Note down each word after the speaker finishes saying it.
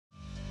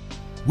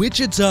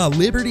Wichita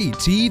Liberty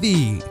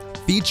TV,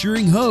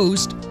 featuring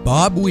host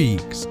Bob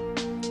Weeks.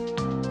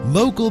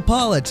 Local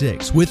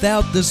politics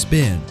without the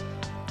spin.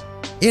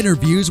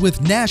 Interviews with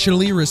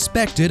nationally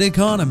respected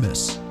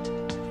economists.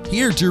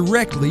 Hear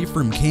directly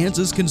from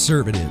Kansas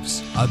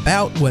conservatives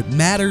about what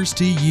matters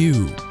to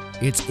you.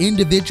 It's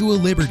individual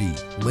liberty,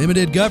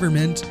 limited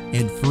government,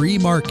 and free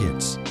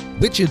markets.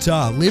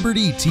 Wichita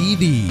Liberty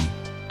TV.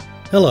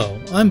 Hello,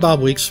 I'm Bob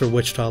Weeks for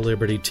Wichita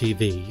Liberty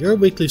TV, your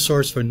weekly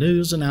source for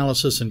news,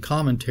 analysis, and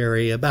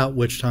commentary about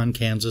Wichita,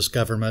 Kansas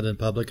government and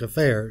public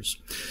affairs.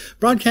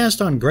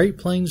 Broadcast on Great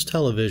Plains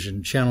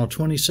Television, channel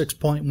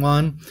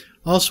 26.1,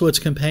 also its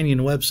companion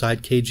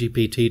website,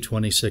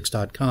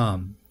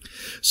 kgpt26.com.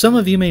 Some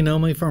of you may know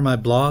me from my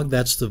blog,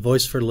 that's the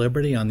Voice for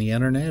Liberty on the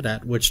internet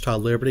at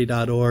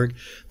wichitaliberty.org.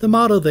 The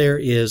motto there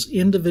is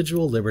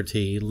individual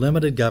liberty,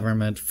 limited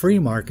government, free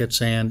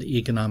markets, and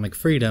economic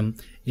freedom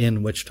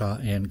in Wichita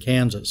and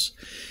Kansas.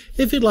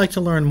 If you'd like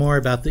to learn more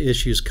about the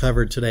issues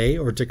covered today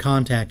or to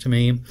contact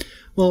me,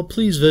 well,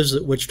 please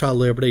visit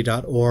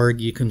wichitaliberty.org.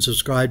 You can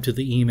subscribe to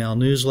the email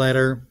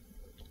newsletter,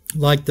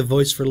 like the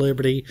Voice for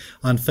Liberty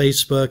on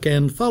Facebook,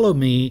 and follow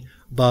me,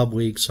 Bob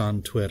Weeks,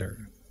 on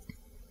Twitter.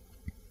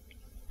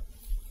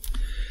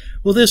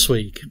 Well, this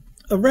week,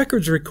 a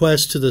records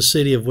request to the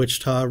City of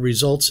Wichita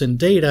results in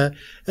data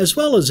as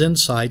well as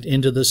insight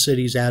into the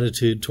city's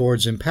attitude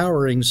towards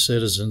empowering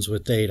citizens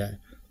with data.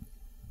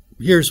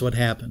 Here's what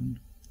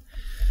happened.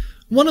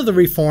 One of the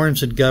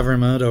reforms in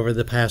government over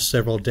the past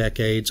several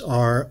decades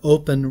are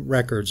open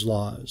records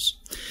laws.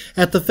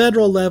 At the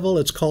federal level,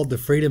 it's called the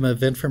Freedom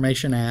of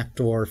Information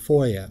Act, or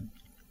FOIA.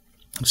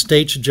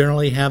 States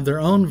generally have their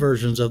own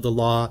versions of the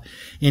law.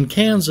 In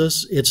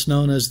Kansas, it's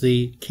known as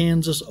the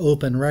Kansas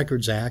Open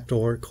Records Act,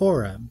 or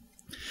KORA.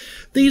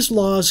 These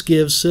laws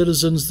give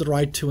citizens the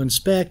right to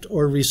inspect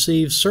or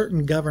receive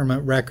certain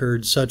government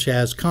records such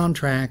as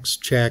contracts,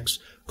 checks,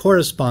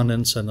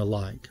 correspondence, and the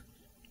like.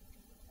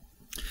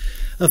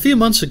 A few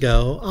months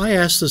ago, I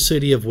asked the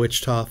City of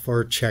Wichita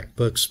for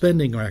checkbook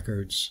spending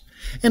records,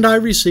 and I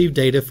received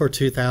data for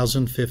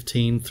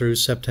 2015 through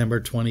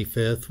September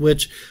 25th,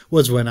 which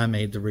was when I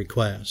made the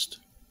request.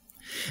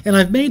 And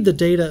I've made the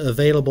data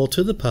available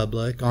to the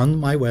public on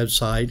my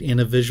website in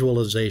a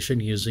visualization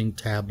using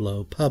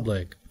Tableau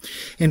Public.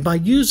 And by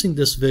using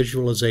this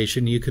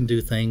visualization, you can do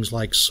things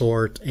like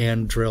sort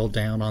and drill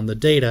down on the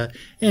data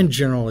and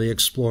generally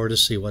explore to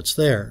see what's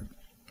there.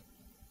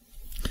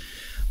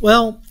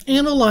 Well,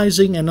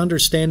 analyzing and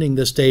understanding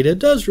this data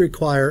does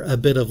require a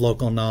bit of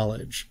local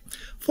knowledge.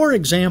 For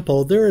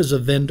example, there is a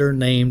vendor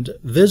named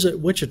Visit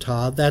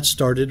Wichita that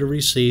started to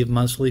receive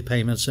monthly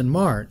payments in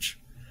March.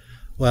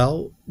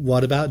 Well,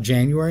 what about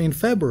January and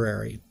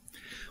February?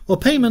 Well,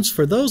 payments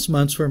for those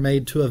months were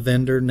made to a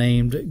vendor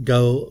named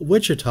Go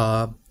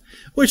Wichita,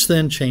 which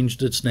then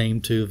changed its name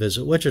to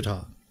Visit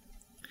Wichita.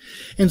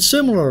 And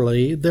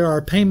similarly, there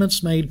are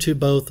payments made to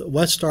both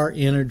Westar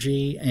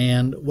Energy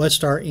and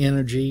Westar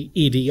Energy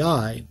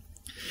EDI.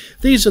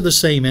 These are the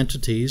same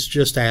entities,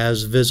 just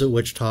as Visit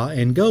Wichita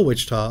and Go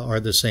Wichita are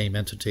the same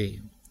entity.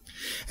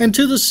 And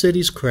to the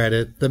city's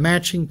credit, the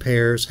matching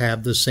pairs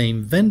have the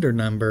same vendor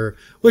number,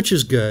 which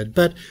is good,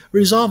 but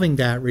resolving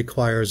that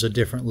requires a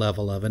different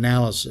level of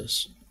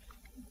analysis.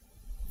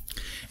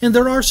 And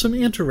there are some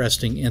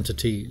interesting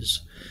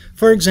entities.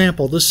 For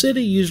example, the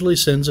city usually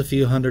sends a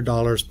few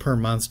 $100s per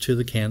month to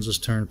the Kansas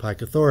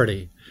Turnpike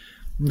Authority.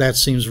 That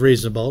seems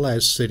reasonable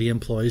as city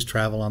employees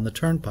travel on the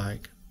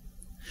turnpike.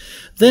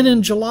 Then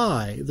in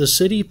July, the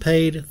city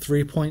paid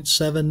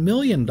 $3.7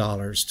 million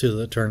to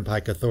the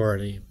Turnpike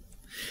Authority.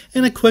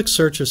 And a quick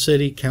search of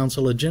City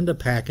Council agenda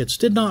packets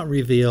did not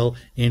reveal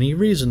any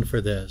reason for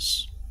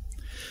this.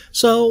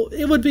 So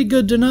it would be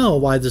good to know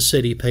why the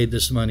city paid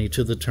this money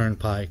to the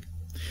Turnpike.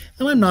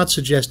 And I'm not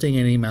suggesting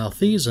any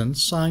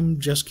malfeasance, I'm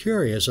just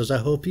curious, as I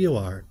hope you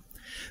are,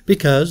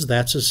 because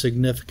that's a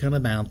significant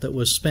amount that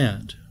was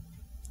spent.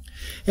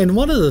 And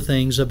one of the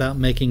things about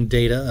making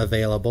data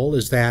available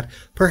is that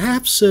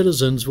perhaps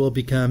citizens will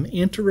become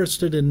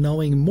interested in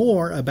knowing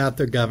more about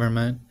their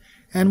government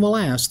and will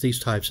ask these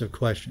types of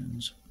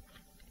questions.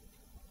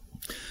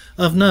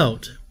 Of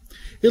note,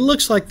 it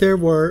looks like there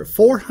were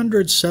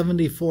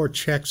 474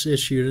 checks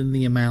issued in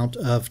the amount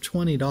of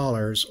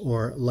 $20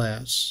 or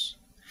less.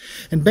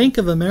 And Bank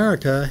of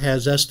America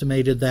has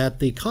estimated that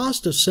the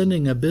cost of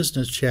sending a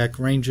business check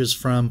ranges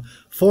from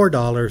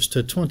 $4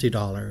 to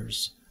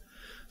 $20.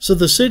 So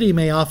the city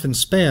may often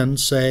spend,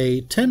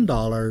 say,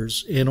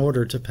 $10 in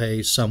order to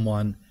pay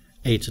someone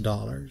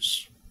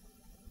 $8.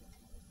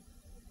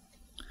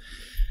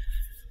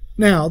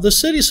 Now, the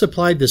city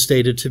supplied this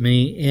data to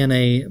me in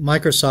a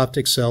Microsoft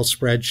Excel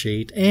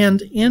spreadsheet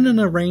and in an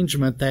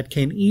arrangement that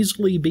can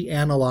easily be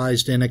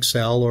analyzed in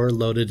Excel or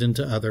loaded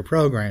into other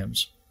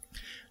programs.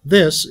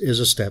 This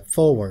is a step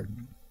forward.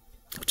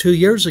 2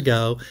 years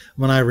ago,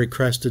 when I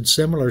requested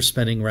similar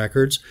spending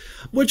records,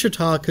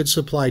 Wichita could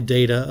supply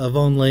data of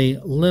only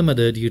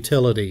limited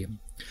utility.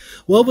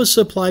 What was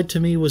supplied to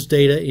me was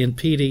data in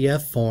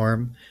PDF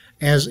form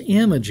as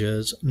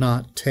images,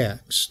 not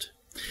text.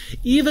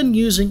 Even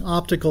using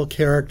optical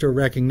character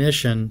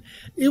recognition,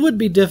 it would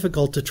be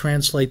difficult to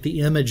translate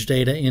the image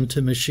data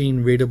into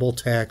machine-readable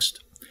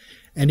text,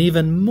 and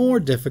even more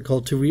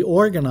difficult to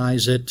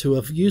reorganize it to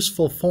a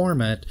useful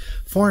format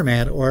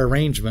or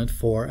arrangement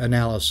for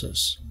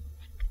analysis.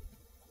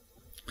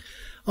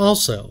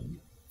 Also,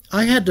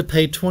 I had to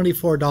pay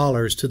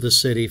 $24 to the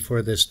city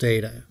for this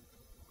data.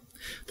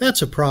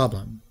 That's a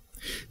problem,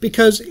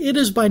 because it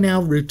is by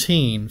now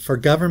routine for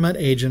government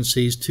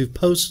agencies to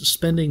post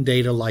spending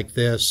data like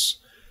this,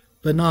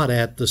 but not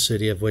at the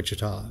City of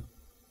Wichita.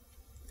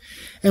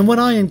 And when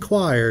I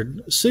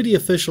inquired, city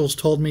officials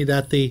told me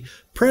that the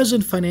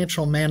present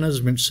financial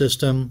management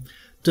system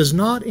does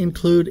not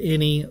include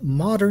any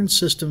modern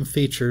system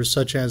features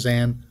such as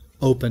an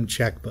open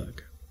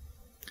checkbook.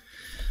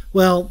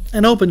 Well,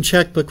 an open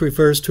checkbook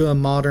refers to a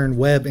modern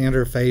web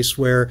interface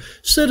where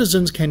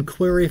citizens can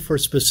query for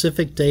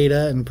specific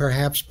data and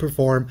perhaps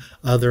perform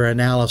other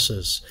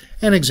analysis.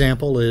 An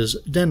example is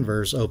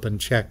Denver's open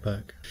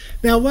checkbook.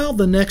 Now, while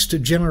the next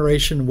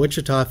generation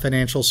Wichita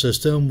financial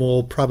system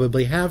will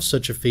probably have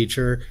such a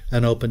feature,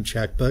 an open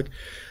checkbook,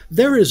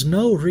 there is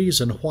no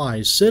reason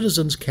why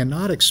citizens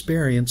cannot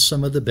experience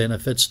some of the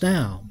benefits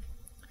now.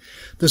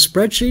 The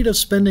spreadsheet of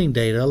spending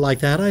data like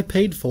that I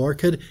paid for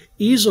could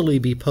easily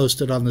be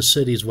posted on the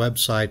city's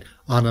website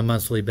on a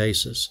monthly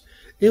basis.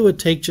 It would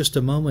take just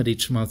a moment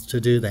each month to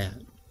do that.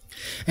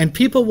 And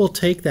people will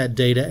take that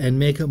data and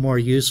make it more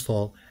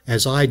useful,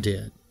 as I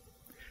did.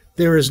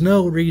 There is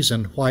no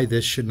reason why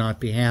this should not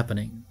be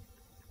happening.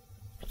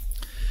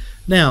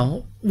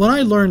 Now, when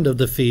I learned of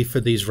the fee for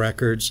these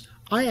records,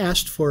 I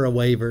asked for a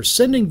waiver,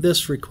 sending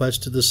this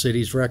request to the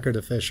city's record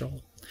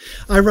official.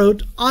 I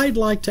wrote, "I'd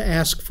like to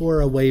ask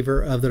for a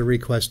waiver of the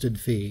requested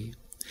fee.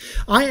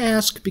 I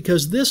ask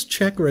because this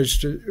check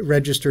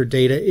register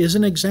data is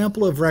an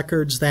example of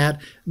records that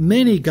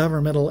many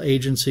governmental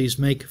agencies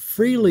make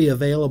freely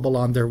available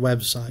on their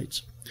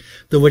websites.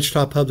 The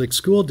Wichita Public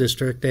School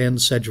District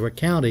and Sedgwick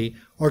County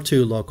are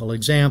two local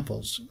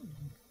examples."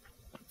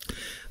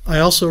 I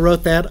also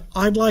wrote that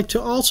I'd like to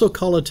also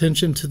call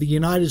attention to the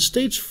United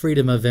States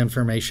Freedom of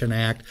Information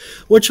Act,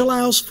 which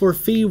allows for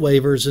fee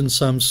waivers in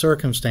some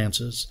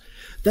circumstances.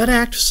 That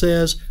act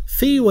says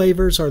fee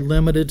waivers are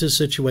limited to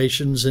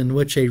situations in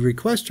which a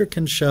requester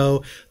can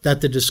show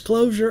that the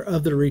disclosure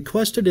of the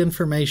requested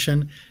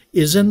information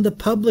is in the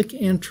public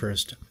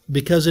interest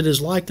because it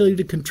is likely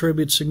to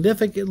contribute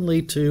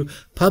significantly to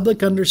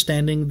public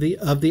understanding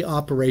of the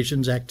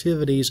operations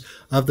activities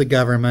of the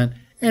government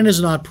and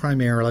is not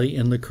primarily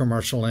in the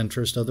commercial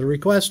interest of the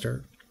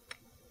requester.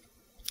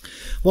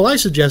 Well, I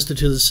suggested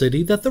to the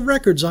city that the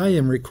records I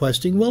am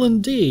requesting will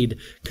indeed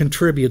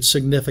contribute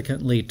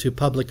significantly to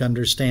public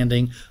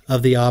understanding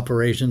of the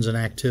operations and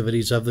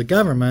activities of the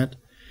government,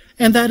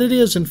 and that it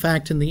is, in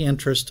fact, in the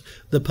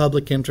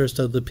public interest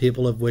of the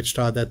people of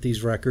Wichita that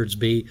these records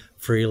be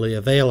freely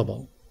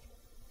available.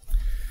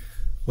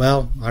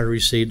 Well, I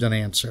received an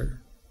answer.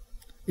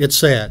 It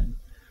said,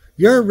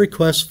 "Your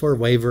request for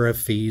waiver of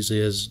fees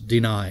is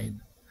denied.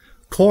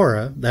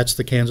 CORA, that's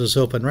the Kansas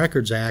Open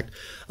Records Act,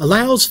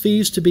 allows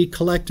fees to be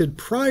collected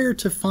prior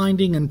to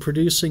finding and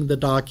producing the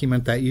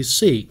document that you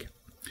seek.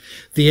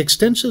 The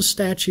extensive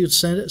statute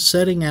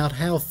setting out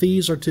how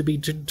fees are to be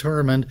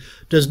determined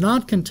does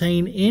not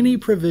contain any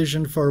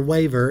provision for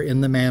waiver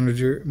in the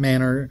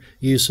manner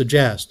you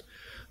suggest.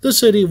 The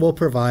city will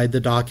provide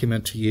the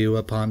document to you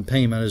upon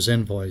payment as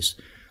invoice.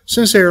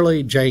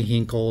 Sincerely, J.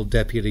 Hinkle,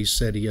 Deputy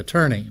City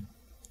Attorney."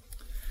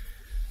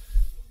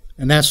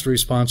 And that's the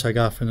response I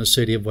got from the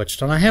City of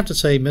Wichita. And I have to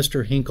say,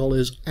 Mr. Hinkle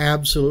is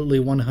absolutely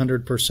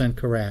 100%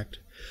 correct.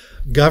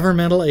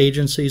 Governmental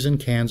agencies in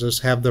Kansas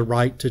have the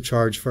right to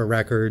charge for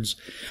records,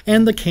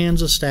 and the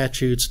Kansas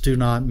statutes do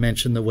not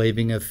mention the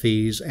waiving of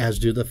fees, as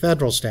do the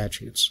federal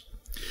statutes.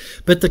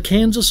 But the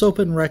Kansas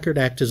Open Record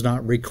Act does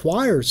not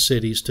require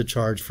cities to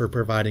charge for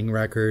providing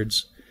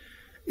records,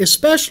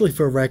 especially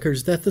for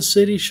records that the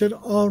city should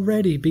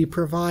already be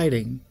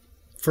providing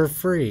for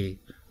free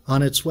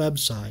on its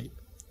website.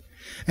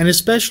 And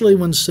especially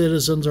when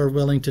citizens are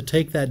willing to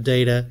take that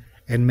data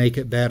and make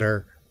it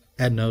better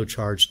at no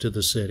charge to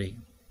the city.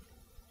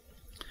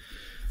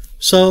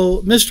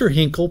 So Mr.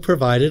 Hinkle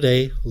provided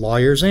a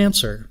lawyer's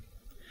answer.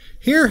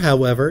 Here,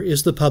 however,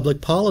 is the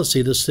public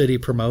policy the city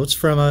promotes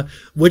from a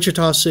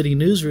Wichita City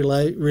News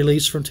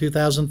release from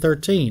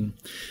 2013.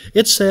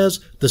 It says,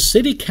 "The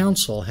City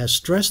Council has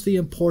stressed the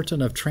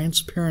importance of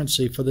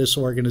transparency for this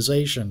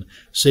organization,"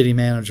 City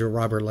Manager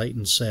Robert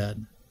Layton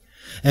said,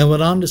 and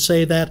went on to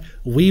say that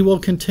we will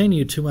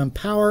continue to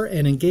empower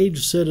and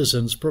engage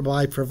citizens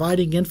by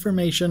providing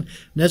information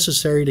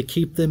necessary to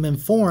keep them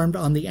informed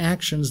on the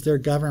actions their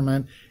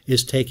government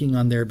is taking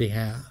on their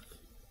behalf.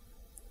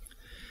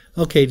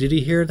 Okay, did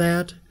you hear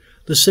that?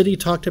 The city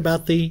talked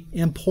about the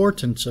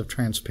importance of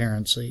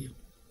transparency.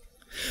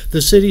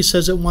 The city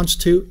says it wants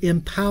to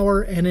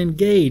empower and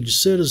engage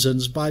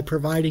citizens by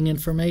providing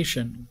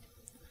information.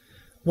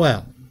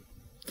 Well,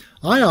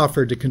 I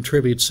offered to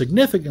contribute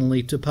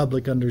significantly to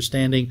public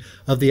understanding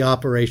of the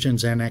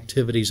operations and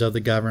activities of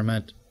the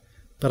government,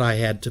 but I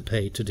had to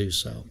pay to do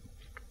so.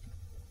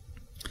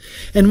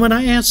 And when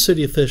I asked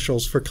city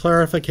officials for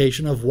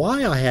clarification of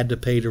why I had to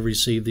pay to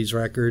receive these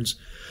records,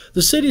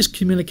 the city's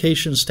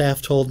communications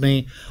staff told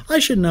me I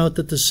should note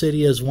that the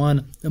city has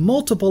won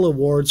multiple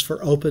awards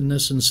for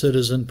openness and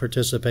citizen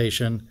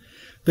participation,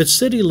 but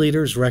city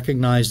leaders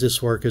recognize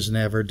this work is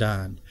never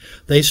done.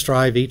 They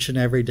strive each and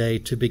every day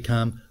to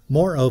become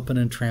more open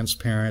and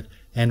transparent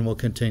and will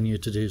continue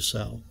to do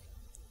so.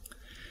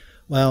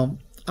 Well,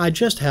 I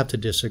just have to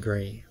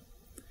disagree.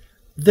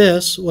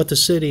 This, what the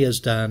city has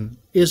done,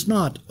 is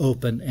not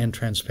open and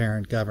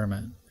transparent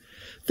government.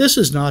 This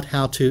is not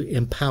how to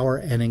empower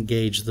and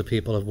engage the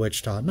people of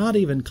Wichita, not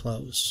even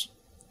close.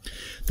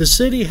 The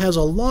city has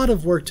a lot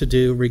of work to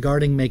do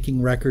regarding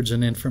making records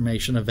and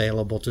information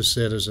available to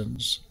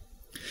citizens.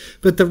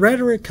 But the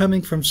rhetoric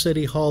coming from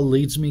City Hall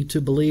leads me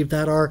to believe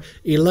that our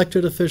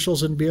elected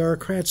officials and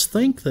bureaucrats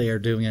think they are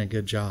doing a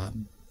good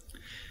job.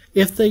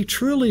 If they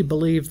truly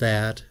believe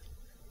that,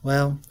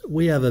 well,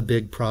 we have a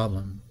big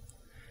problem.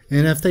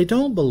 And if they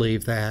don't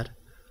believe that,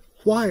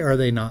 why are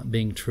they not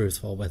being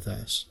truthful with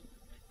us?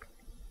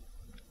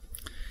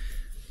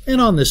 And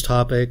on this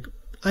topic,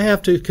 I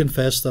have to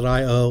confess that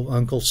I owe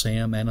Uncle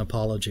Sam an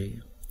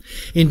apology.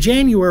 In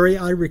January,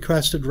 I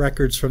requested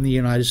records from the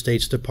United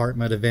States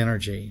Department of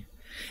Energy.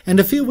 And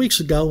a few weeks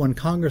ago, when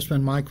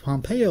Congressman Mike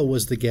Pompeo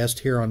was the guest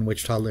here on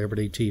Wichita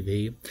Liberty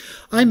TV,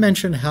 I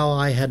mentioned how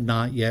I had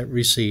not yet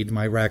received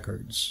my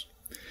records.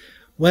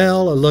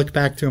 Well, a look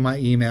back through my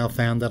email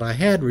found that I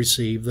had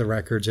received the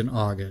records in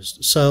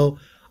August, so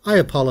I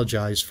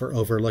apologize for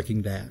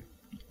overlooking that.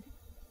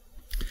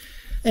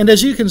 And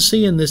as you can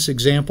see in this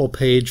example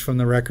page from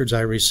the records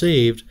I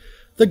received,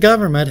 the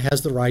government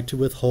has the right to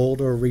withhold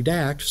or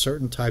redact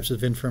certain types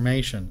of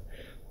information.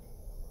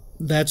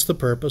 That's the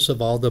purpose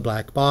of all the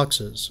black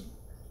boxes.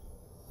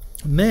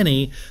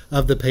 Many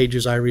of the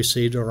pages I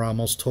received are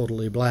almost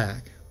totally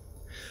black.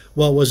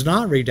 What was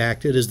not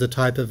redacted is the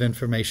type of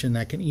information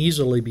that can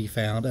easily be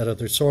found at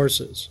other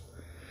sources.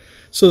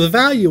 So the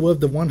value of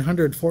the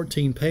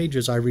 114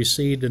 pages I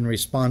received in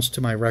response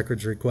to my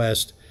records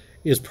request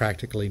is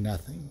practically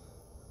nothing.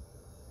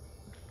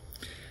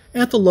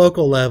 At the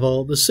local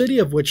level, the City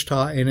of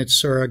Wichita and its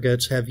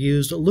surrogates have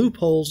used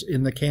loopholes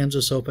in the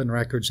Kansas Open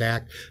Records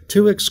Act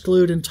to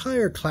exclude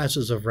entire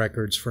classes of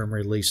records from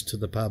release to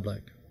the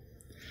public.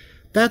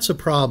 That's a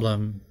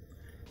problem,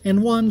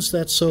 and one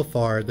that so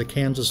far the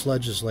Kansas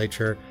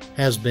legislature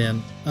has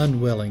been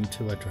unwilling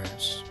to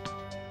address.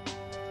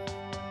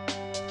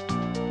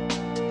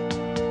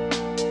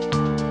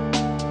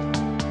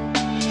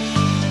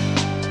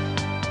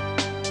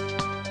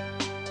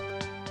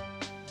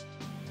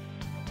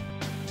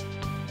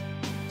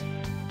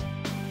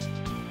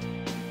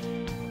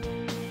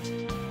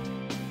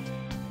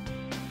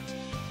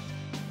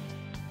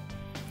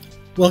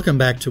 Welcome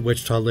back to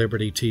Wichita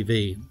Liberty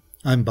TV.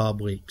 I'm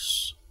Bob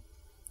Weeks.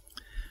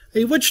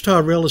 A Wichita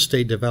real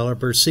estate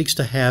developer seeks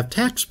to have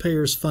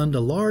taxpayers fund a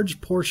large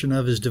portion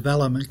of his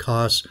development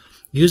costs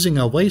using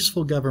a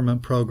wasteful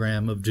government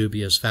program of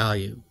dubious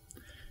value.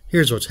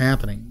 Here's what's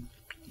happening.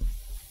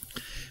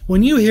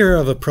 When you hear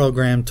of a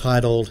program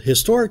titled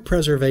Historic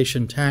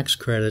Preservation Tax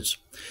Credits,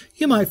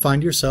 you might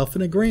find yourself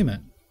in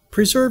agreement.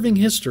 Preserving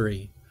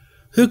history.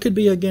 Who could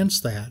be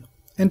against that?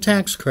 And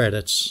tax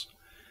credits.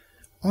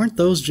 Aren't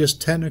those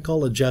just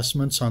technical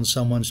adjustments on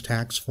someone's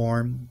tax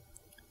form?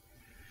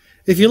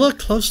 If you look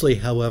closely,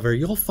 however,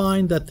 you'll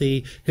find that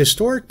the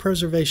Historic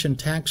Preservation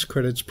Tax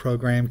Credits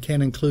program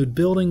can include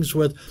buildings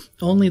with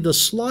only the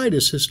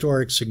slightest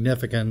historic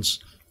significance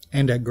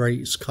and at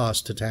great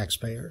cost to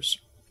taxpayers.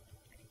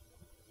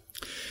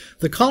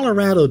 The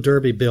Colorado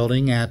Derby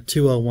building at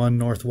 201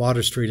 North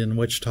Water Street in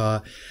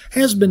Wichita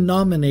has been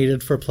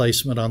nominated for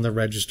placement on the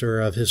Register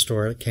of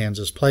Historic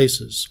Kansas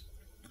Places.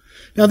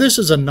 Now, this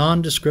is a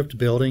nondescript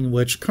building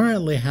which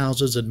currently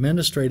houses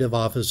administrative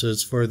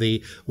offices for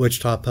the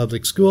Wichita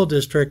Public School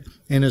District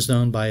and is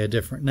known by a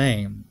different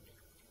name.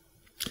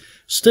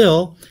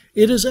 Still,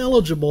 it is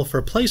eligible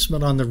for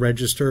placement on the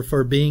register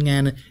for being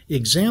an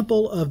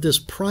example of this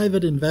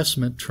private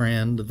investment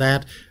trend,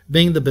 that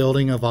being the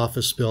building of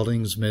office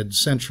buildings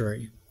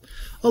mid-century.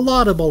 A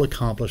laudable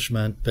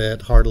accomplishment,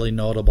 but hardly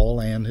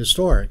notable and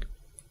historic.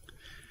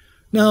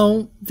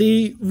 Now,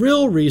 the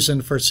real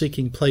reason for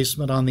seeking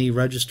placement on the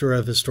Register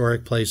of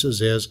Historic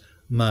Places is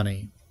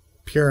money,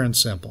 pure and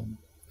simple.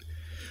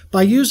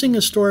 By using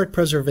historic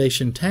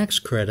preservation tax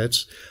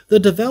credits, the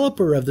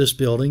developer of this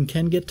building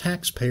can get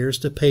taxpayers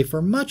to pay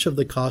for much of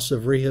the cost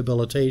of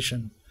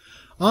rehabilitation,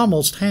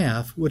 almost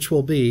half, which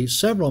will be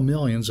several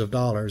millions of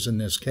dollars in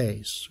this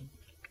case.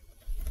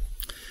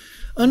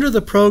 Under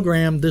the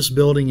program this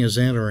building is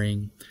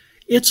entering,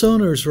 its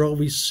owners will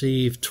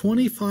receive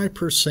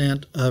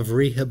 25% of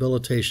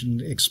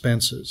rehabilitation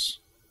expenses.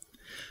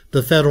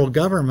 The federal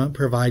government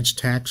provides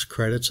tax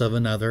credits of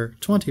another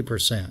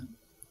 20%.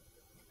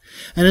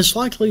 And it's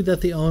likely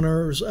that the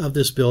owners of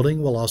this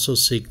building will also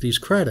seek these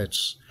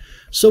credits.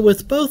 So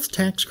with both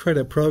tax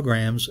credit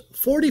programs,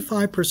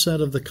 45%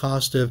 of the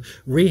cost of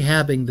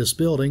rehabbing this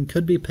building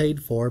could be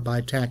paid for by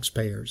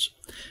taxpayers.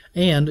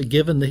 And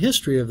given the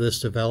history of this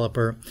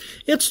developer,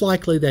 it's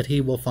likely that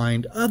he will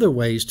find other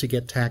ways to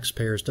get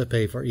taxpayers to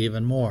pay for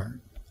even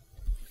more.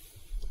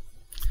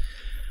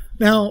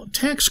 Now,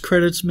 tax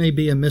credits may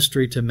be a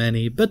mystery to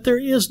many, but there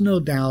is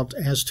no doubt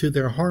as to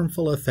their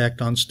harmful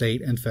effect on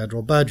state and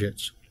federal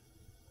budgets.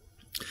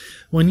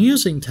 When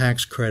using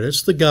tax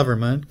credits, the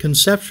government,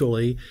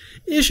 conceptually,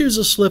 issues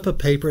a slip of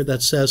paper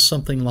that says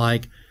something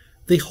like,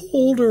 "The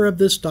holder of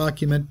this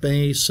document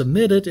may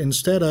submit it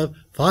instead of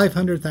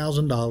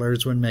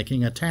 $500,000 when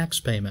making a tax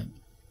payment."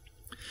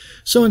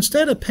 So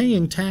instead of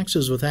paying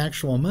taxes with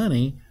actual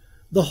money,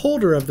 the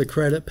holder of the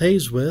credit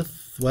pays with,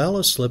 well,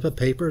 a slip of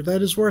paper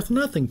that is worth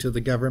nothing to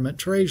the government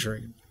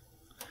treasury.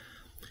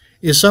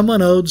 If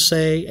someone owed,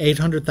 say,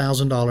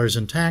 $800,000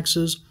 in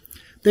taxes,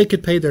 they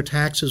could pay their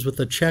taxes with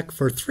a check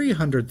for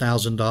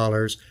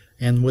 $300,000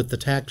 and with the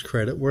tax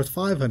credit worth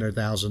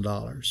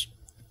 $500,000.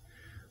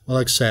 Well,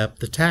 except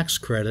the tax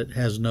credit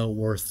has no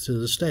worth to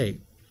the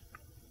state.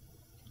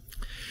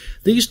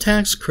 These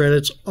tax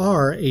credits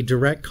are a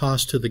direct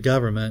cost to the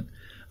government,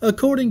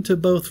 according to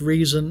both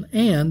Reason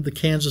and the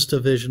Kansas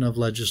Division of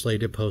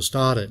Legislative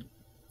Post-Audit.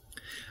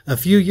 A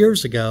few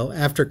years ago,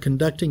 after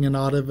conducting an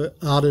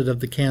audit of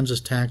the Kansas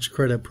tax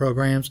credit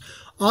programs,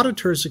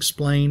 auditors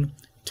explained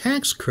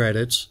tax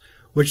credits,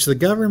 which the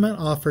government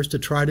offers to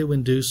try to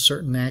induce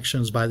certain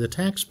actions by the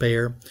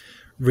taxpayer,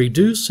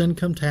 reduce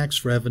income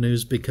tax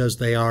revenues because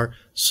they are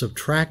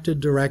subtracted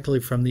directly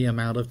from the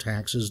amount of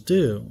taxes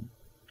due.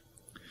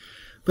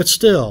 But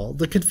still,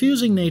 the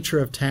confusing nature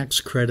of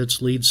tax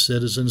credits leads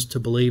citizens to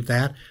believe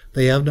that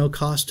they have no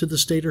cost to the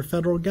state or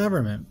federal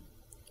government.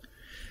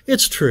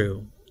 It's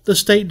true, the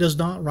state does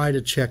not write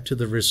a check to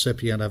the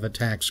recipient of a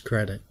tax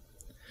credit.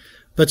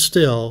 But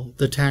still,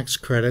 the tax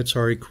credits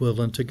are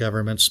equivalent to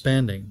government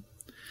spending.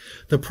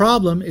 The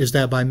problem is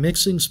that by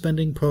mixing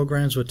spending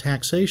programs with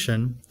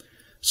taxation,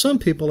 some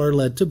people are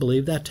led to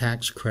believe that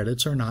tax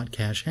credits are not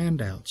cash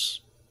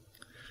handouts.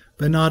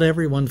 But not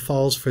everyone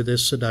falls for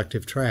this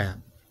seductive trap.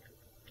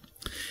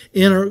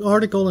 In an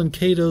article in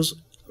Cato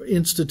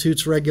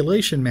Institute's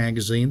Regulation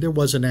magazine, there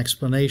was an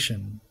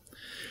explanation,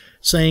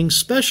 saying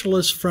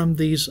specialists from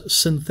these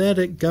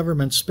synthetic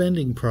government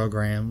spending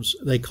programs,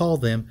 they call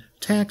them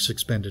tax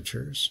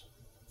expenditures.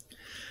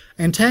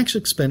 And tax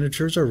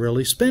expenditures are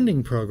really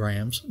spending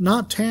programs,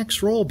 not tax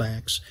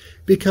rollbacks,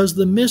 because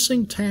the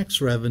missing tax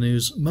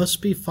revenues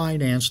must be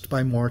financed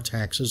by more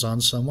taxes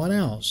on someone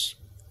else.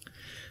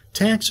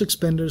 Tax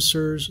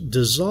expenditures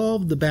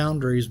dissolve the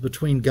boundaries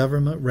between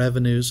government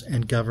revenues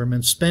and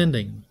government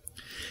spending.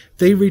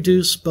 They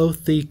reduce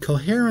both the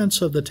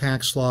coherence of the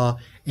tax law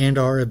and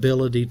our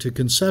ability to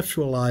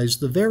conceptualize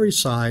the very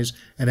size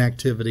and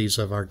activities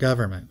of our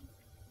government.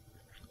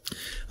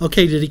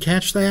 Okay, did he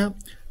catch that?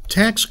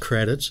 Tax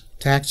credits,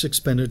 tax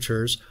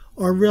expenditures,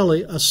 are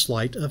really a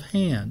sleight of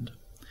hand.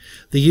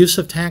 The use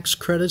of tax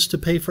credits to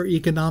pay for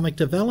economic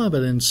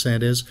development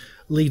incentives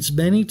leads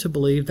many to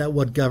believe that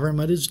what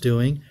government is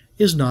doing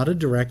is not a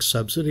direct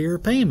subsidy or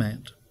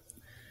payment.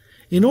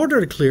 In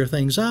order to clear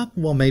things up,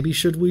 well, maybe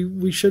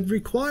we should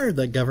require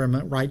that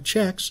government write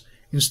checks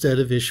instead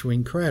of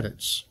issuing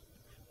credits.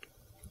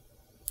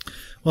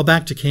 Well,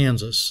 back to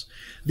Kansas.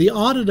 The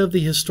audit of the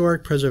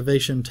Historic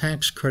Preservation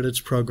Tax Credits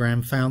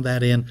program found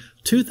that in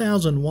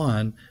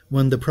 2001,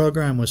 when the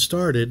program was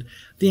started,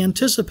 the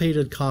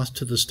anticipated cost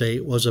to the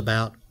state was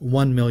about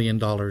 $1 million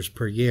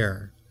per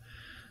year.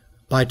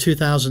 By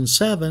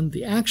 2007,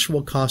 the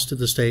actual cost to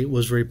the state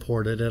was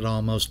reported at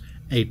almost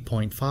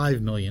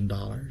 $8.5 million.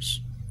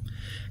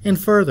 And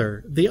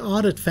further, the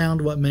audit found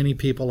what many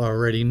people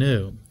already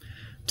knew.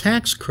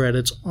 Tax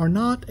credits are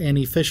not an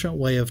efficient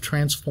way of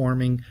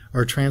transforming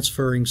or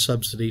transferring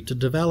subsidy to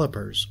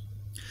developers.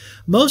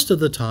 Most of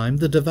the time,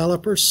 the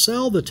developers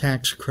sell the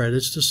tax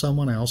credits to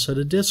someone else at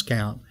a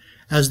discount.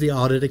 As the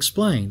audit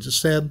explains, it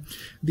said,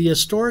 the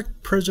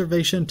Historic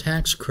Preservation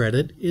Tax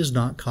Credit is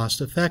not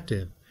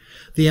cost-effective.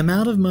 The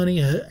amount of money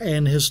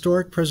an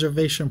historic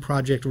preservation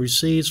project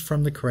receives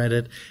from the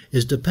credit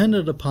is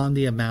dependent upon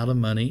the amount of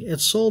money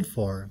it's sold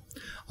for.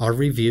 Our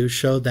review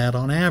showed that,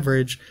 on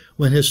average,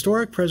 when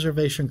historic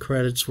preservation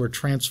credits were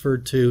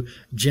transferred to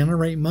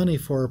generate money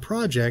for a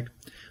project,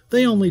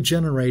 they only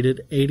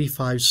generated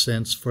 85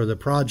 cents for the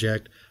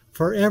project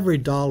for every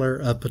dollar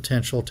of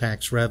potential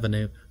tax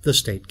revenue the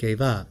state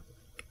gave up.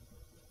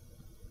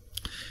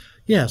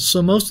 Yes,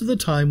 so most of the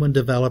time when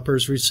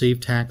developers receive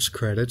tax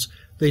credits,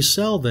 they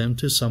sell them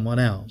to someone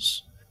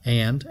else,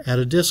 and at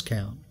a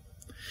discount.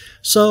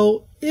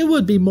 So it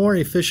would be more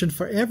efficient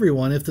for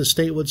everyone if the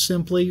state would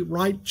simply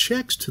write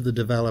checks to the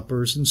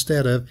developers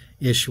instead of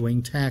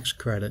issuing tax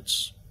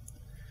credits.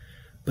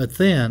 But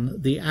then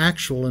the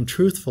actual and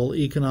truthful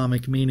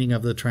economic meaning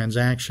of the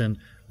transaction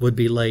would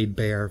be laid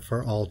bare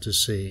for all to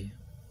see.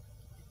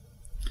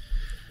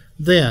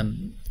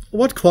 Then,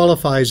 what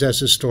qualifies as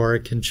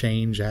historic can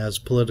change as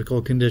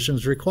political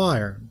conditions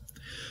require.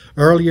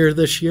 Earlier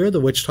this year,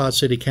 the Wichita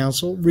City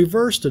Council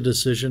reversed a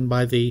decision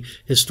by the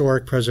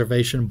Historic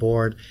Preservation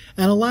Board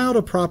and allowed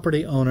a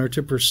property owner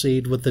to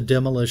proceed with the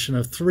demolition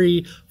of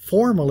 3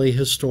 formerly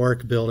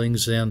historic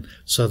buildings in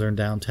southern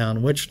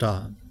downtown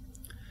Wichita.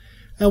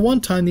 At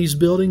one time, these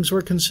buildings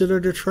were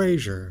considered a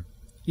treasure,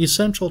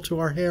 essential to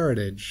our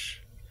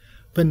heritage,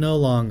 but no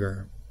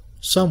longer.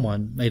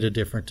 Someone made a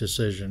different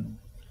decision.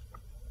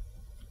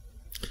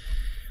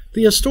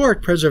 The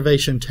Historic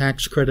Preservation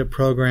Tax Credit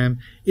Program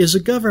is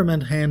a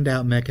government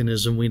handout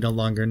mechanism we no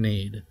longer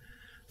need.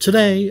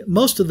 Today,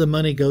 most of the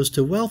money goes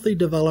to wealthy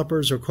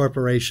developers or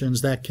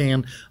corporations that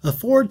can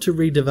afford to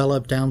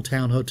redevelop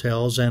downtown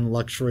hotels and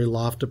luxury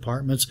loft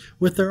apartments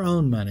with their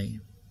own money.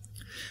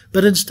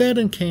 But instead,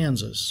 in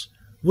Kansas,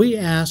 we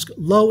ask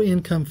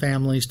low-income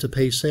families to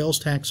pay sales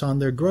tax on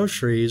their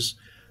groceries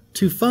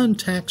to fund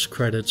tax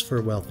credits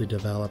for wealthy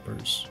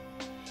developers.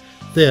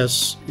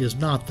 This is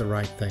not the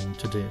right thing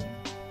to do.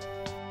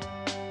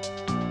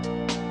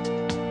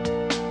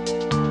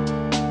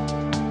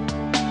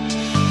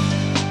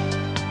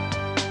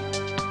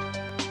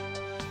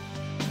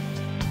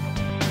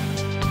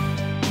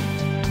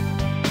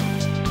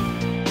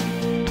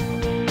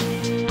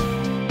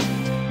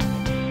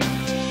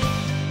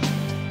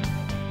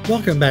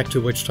 Welcome back to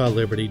Wichita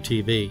Liberty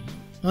TV.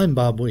 I'm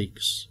Bob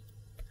Weeks.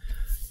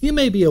 You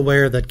may be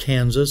aware that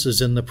Kansas is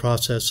in the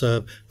process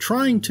of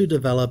trying to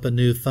develop a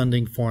new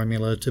funding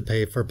formula to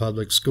pay for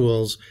public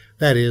schools,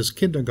 that is,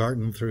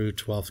 kindergarten through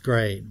 12th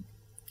grade.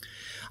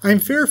 I'm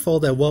fearful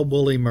that what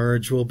will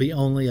emerge will be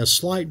only a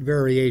slight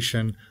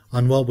variation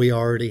on what we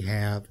already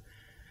have,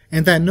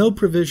 and that no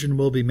provision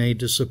will be made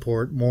to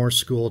support more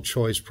school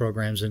choice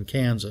programs in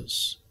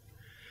Kansas.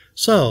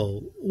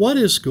 So, what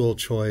is school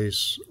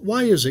choice?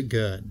 Why is it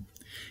good?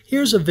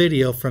 Here's a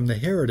video from the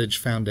Heritage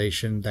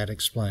Foundation that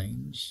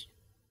explains.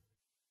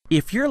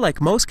 If you're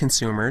like most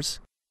consumers,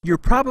 you're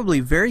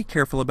probably very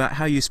careful about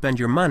how you spend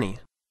your money.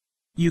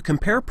 You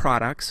compare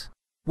products,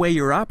 weigh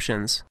your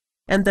options,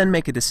 and then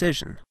make a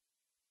decision.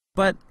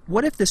 But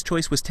what if this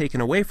choice was taken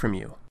away from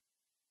you?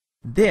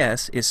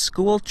 This is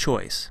School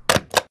Choice,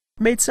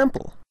 made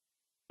simple.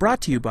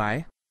 Brought to you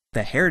by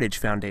the Heritage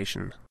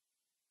Foundation.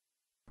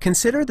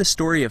 Consider the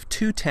story of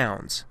 2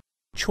 towns,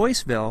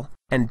 Choiceville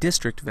and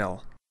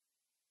Districtville.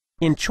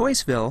 In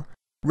Choiceville,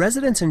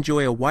 residents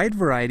enjoy a wide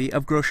variety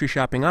of grocery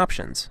shopping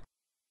options.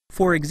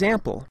 For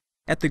example,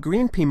 at the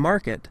Green Pea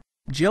Market,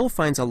 Jill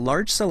finds a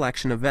large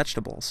selection of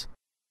vegetables.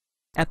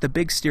 At the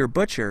Big Steer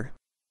Butcher,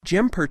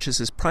 Jim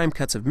purchases prime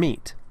cuts of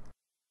meat.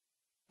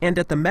 And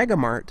at the Mega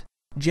Mart,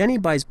 Jenny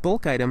buys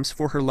bulk items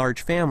for her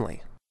large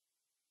family.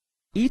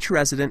 Each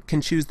resident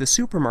can choose the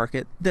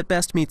supermarket that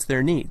best meets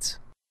their needs.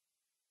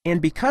 And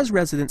because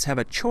residents have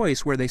a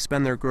choice where they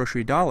spend their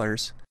grocery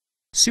dollars,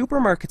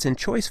 supermarkets in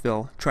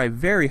Choiceville try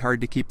very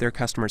hard to keep their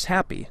customers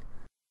happy.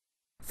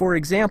 For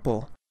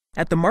example,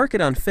 at the market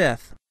on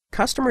 5th,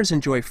 customers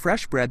enjoy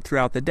fresh bread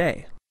throughout the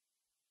day,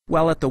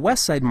 while at the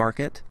West Side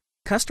Market,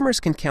 customers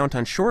can count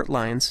on short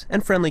lines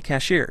and friendly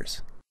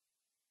cashiers.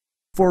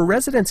 For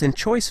residents in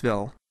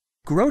Choiceville,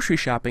 grocery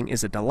shopping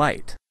is a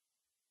delight.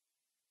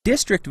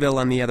 Districtville,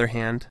 on the other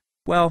hand,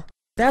 well,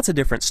 that's a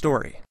different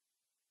story.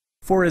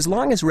 For as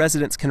long as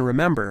residents can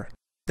remember,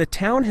 the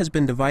town has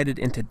been divided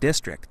into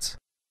districts.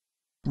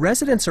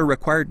 Residents are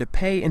required to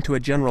pay into a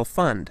general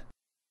fund,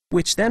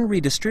 which then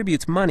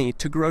redistributes money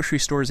to grocery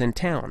stores in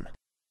town.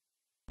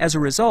 As a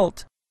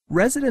result,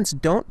 residents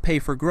don't pay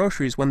for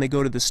groceries when they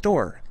go to the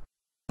store,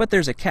 but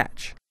there's a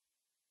catch.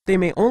 They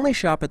may only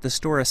shop at the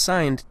store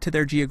assigned to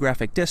their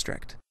geographic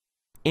district.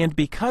 And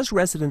because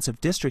residents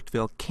of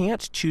Districtville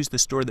can't choose the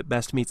store that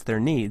best meets their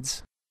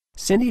needs,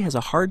 Cindy has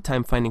a hard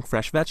time finding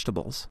fresh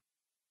vegetables.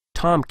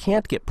 Tom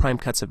can't get prime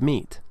cuts of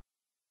meat,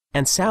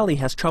 and Sally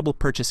has trouble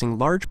purchasing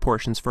large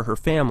portions for her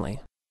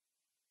family.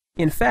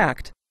 In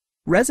fact,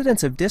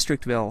 residents of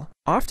Districtville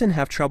often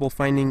have trouble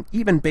finding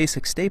even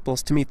basic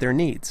staples to meet their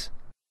needs.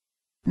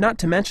 Not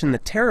to mention the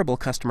terrible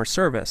customer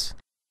service,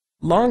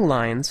 long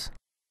lines,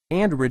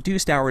 and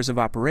reduced hours of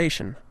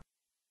operation.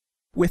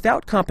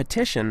 Without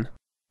competition,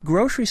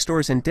 grocery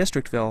stores in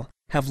Districtville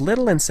have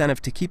little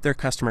incentive to keep their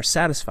customers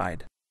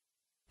satisfied,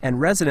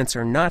 and residents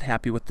are not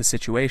happy with the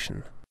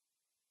situation.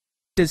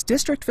 Does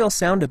Districtville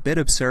sound a bit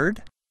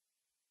absurd?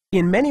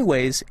 In many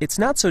ways, it's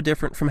not so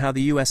different from how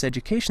the U.S.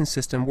 education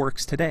system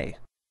works today.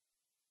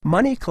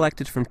 Money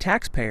collected from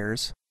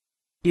taxpayers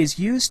is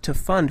used to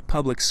fund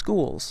public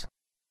schools,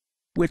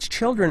 which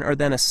children are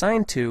then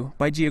assigned to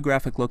by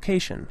geographic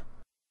location.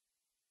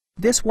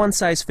 This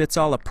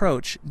one-size-fits-all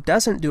approach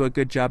doesn't do a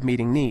good job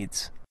meeting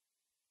needs,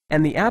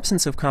 and the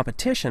absence of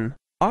competition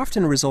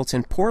often results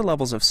in poor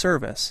levels of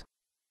service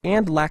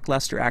and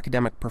lackluster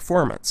academic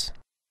performance.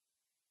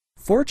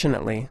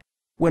 Fortunately,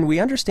 when we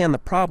understand the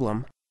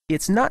problem,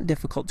 it's not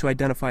difficult to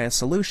identify a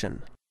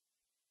solution.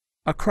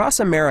 Across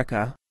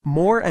America,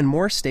 more and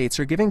more states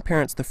are giving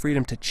parents the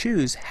freedom to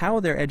choose how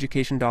their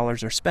education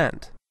dollars are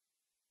spent.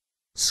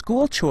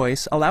 School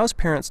choice allows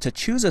parents to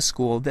choose a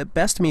school that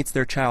best meets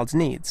their child's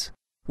needs,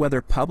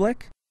 whether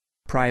public,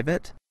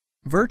 private,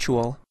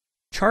 virtual,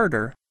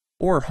 charter,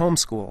 or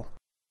homeschool,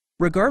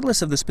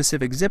 regardless of the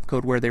specific zip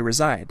code where they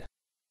reside.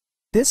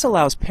 This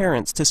allows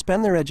parents to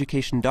spend their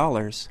education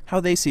dollars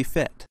how they see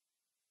fit.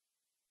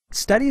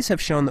 Studies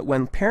have shown that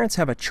when parents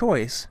have a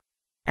choice,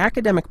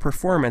 academic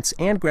performance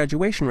and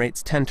graduation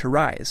rates tend to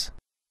rise,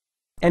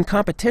 and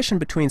competition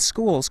between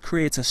schools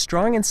creates a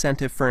strong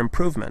incentive for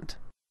improvement.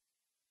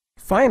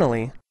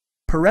 Finally,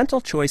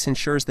 parental choice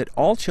ensures that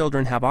all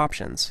children have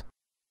options.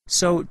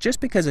 So, just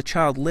because a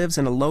child lives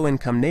in a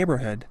low-income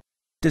neighborhood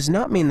does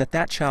not mean that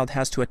that child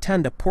has to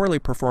attend a poorly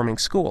performing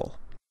school.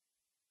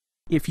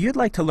 If you'd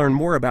like to learn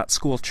more about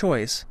school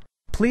choice,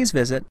 please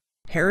visit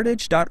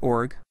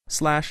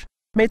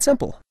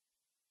heritage.org/madesimple.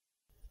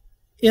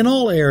 In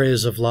all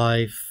areas of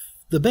life,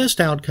 the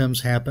best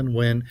outcomes happen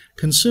when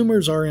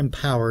consumers are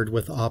empowered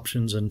with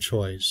options and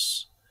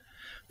choice.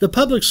 The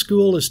public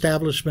school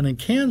establishment in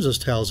Kansas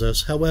tells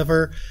us,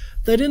 however,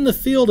 that in the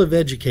field of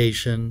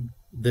education,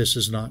 this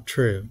is not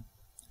true.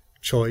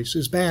 Choice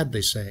is bad,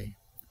 they say.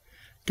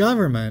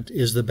 Government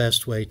is the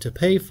best way to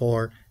pay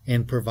for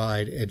and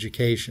provide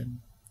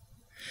education.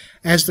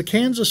 As the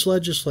Kansas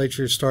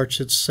legislature starts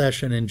its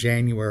session in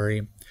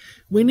January,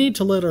 we need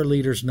to let our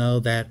leaders know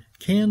that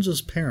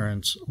Kansas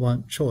parents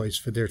want choice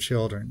for their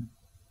children.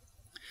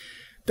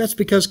 That's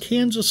because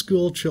Kansas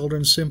school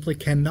children simply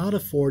cannot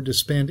afford to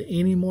spend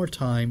any more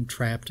time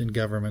trapped in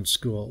government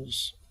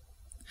schools.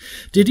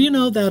 Did you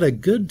know that a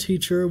good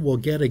teacher will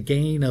get a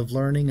gain of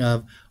learning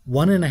of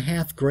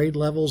 1.5 grade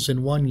levels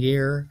in 1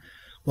 year,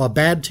 while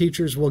bad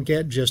teachers will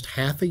get just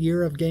half a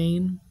year of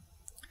gain?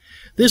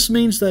 This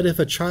means that if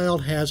a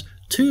child has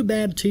 2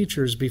 bad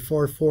teachers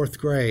before 4th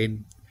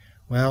grade,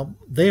 well,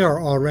 they are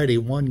already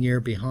 1 year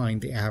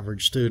behind the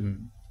average student,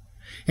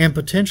 and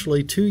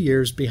potentially 2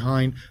 years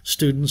behind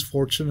students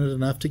fortunate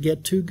enough to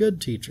get 2 good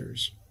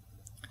teachers.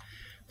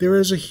 There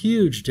is a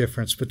huge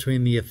difference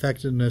between the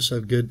effectiveness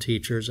of good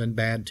teachers and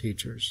bad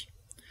teachers,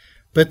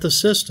 but the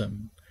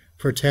system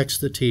protects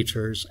the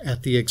teachers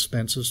at the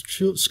expense of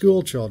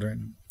school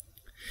children.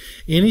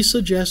 Any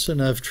suggestion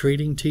of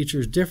treating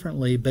teachers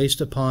differently based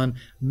upon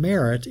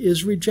merit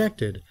is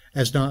rejected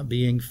as not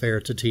being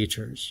fair to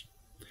teachers.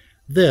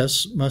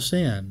 This must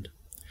end.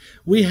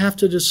 We have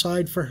to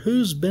decide for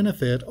whose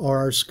benefit are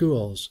our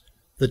schools,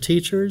 the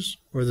teachers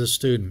or the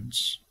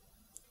students.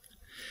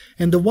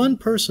 And the one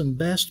person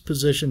best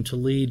positioned to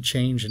lead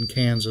change in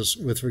Kansas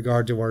with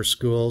regard to our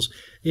schools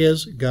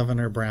is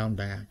Governor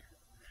Brownback.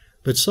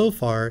 But so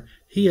far,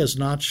 he has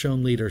not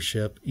shown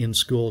leadership in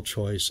school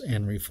choice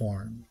and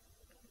reform.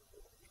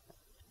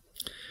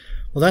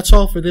 Well, that's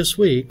all for this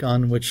week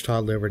on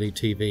Wichita Liberty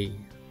TV.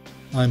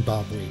 I'm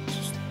Bob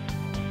Weeks.